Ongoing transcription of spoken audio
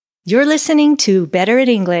You're listening to Better at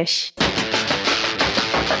English.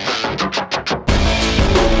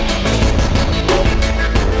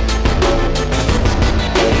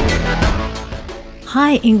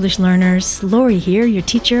 Hi, English learners. Lori here, your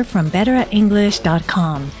teacher from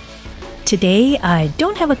betteratenglish.com. Today, I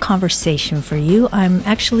don't have a conversation for you. I'm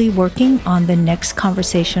actually working on the next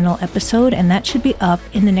conversational episode, and that should be up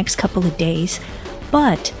in the next couple of days.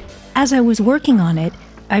 But as I was working on it,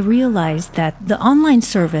 I realized that the online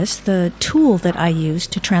service, the tool that I use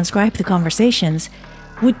to transcribe the conversations,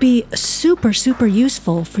 would be super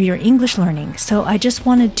useful for your English learning. So I just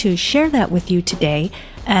wanted to share that with you today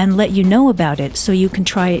and let you know about it so you can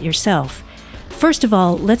try it yourself. First of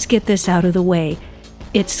all, let's get this out of the way.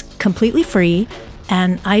 It's completely free,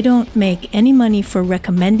 and I don't make any money for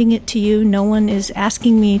recommending it to you. No one is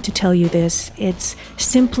asking me to tell you this. It's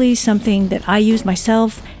simply something that I use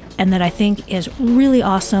myself and that I think is really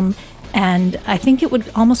awesome, and I think it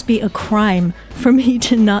would almost be a crime for me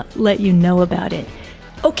to not let you know about it.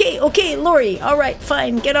 Okay, Lori, all right,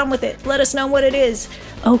 fine, get on with it. Let us know what it is.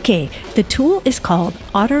 Okay, the tool is called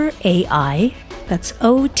Otter.ai. That's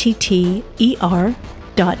OTTER.ai.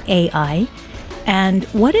 And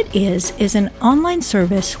what it is an online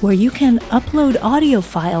service where you can upload audio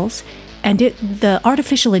files, and the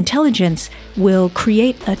artificial intelligence will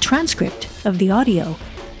create a transcript of the audio.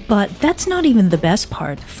 But that's not even the best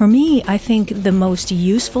part. For me, I think the most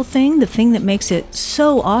useful thing, the thing that makes it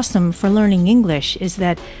so awesome for learning English, is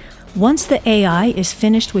that once the AI is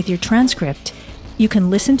finished with your transcript, you can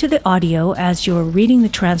listen to the audio as you're reading the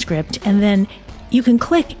transcript, and then you can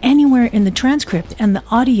click anywhere in the transcript and the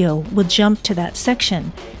audio will jump to that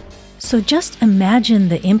section. So just imagine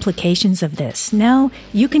the implications of this. Now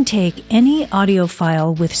you can take any audio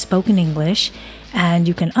file with spoken English and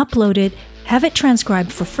you can upload it, have it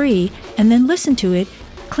transcribed for free, and then listen to it,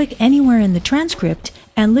 click anywhere in the transcript,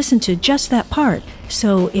 and listen to just that part.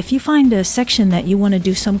 So if you find a section that you want to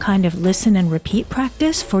do some kind of listen and repeat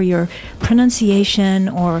practice for your pronunciation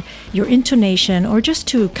or your intonation, or just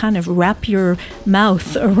to kind of wrap your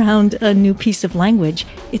mouth around a new piece of language,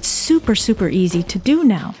 it's super easy to do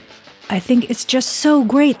now. I think it's just so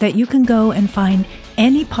great that you can go and find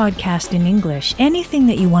any podcast in English, anything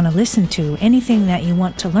that you want to listen to, anything that you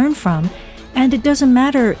want to learn from, and it doesn't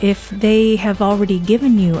matter if they have already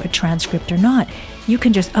given you a transcript or not. You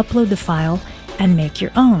can just upload the file and make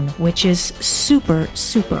your own, which is super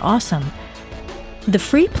awesome. The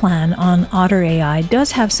free plan on Otter.ai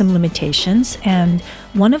does have some limitations, and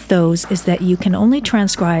one of those is that you can only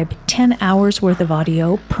transcribe 10 hours worth of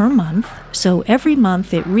audio per month. So every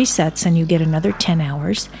month it resets and you get another 10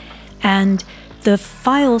 hours. And the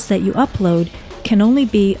files that you upload can only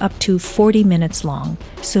be up to 40 minutes long.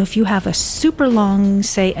 So if you have a super long,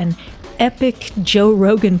 say an epic Joe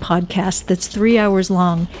Rogan podcast that's 3 hours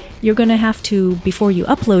long, you're going to have to, before you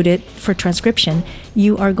upload it for transcription,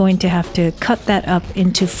 you are going to have to cut that up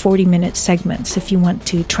into 40-minute segments if you want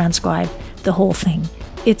to transcribe the whole thing.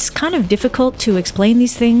 It's kind of difficult to explain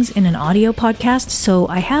these things in an audio podcast, so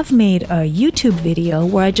I have made a YouTube video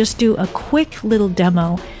where I just do a quick little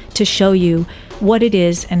demo to show you what it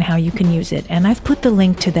is and how you can use it. And I've put the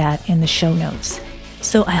link to that in the show notes.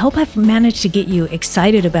 So I hope I've managed to get you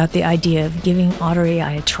excited about the idea of giving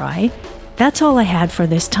Otter.ai a try. That's all I had for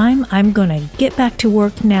this time. I'm going to get back to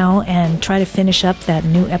work now and try to finish up that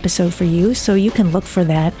new episode for you, so you can look for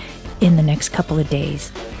that in the next couple of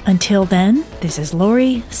days. Until then, this is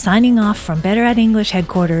Lori signing off from Better at English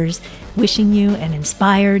headquarters, wishing you an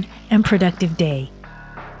inspired and productive day.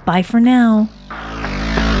 Bye for now.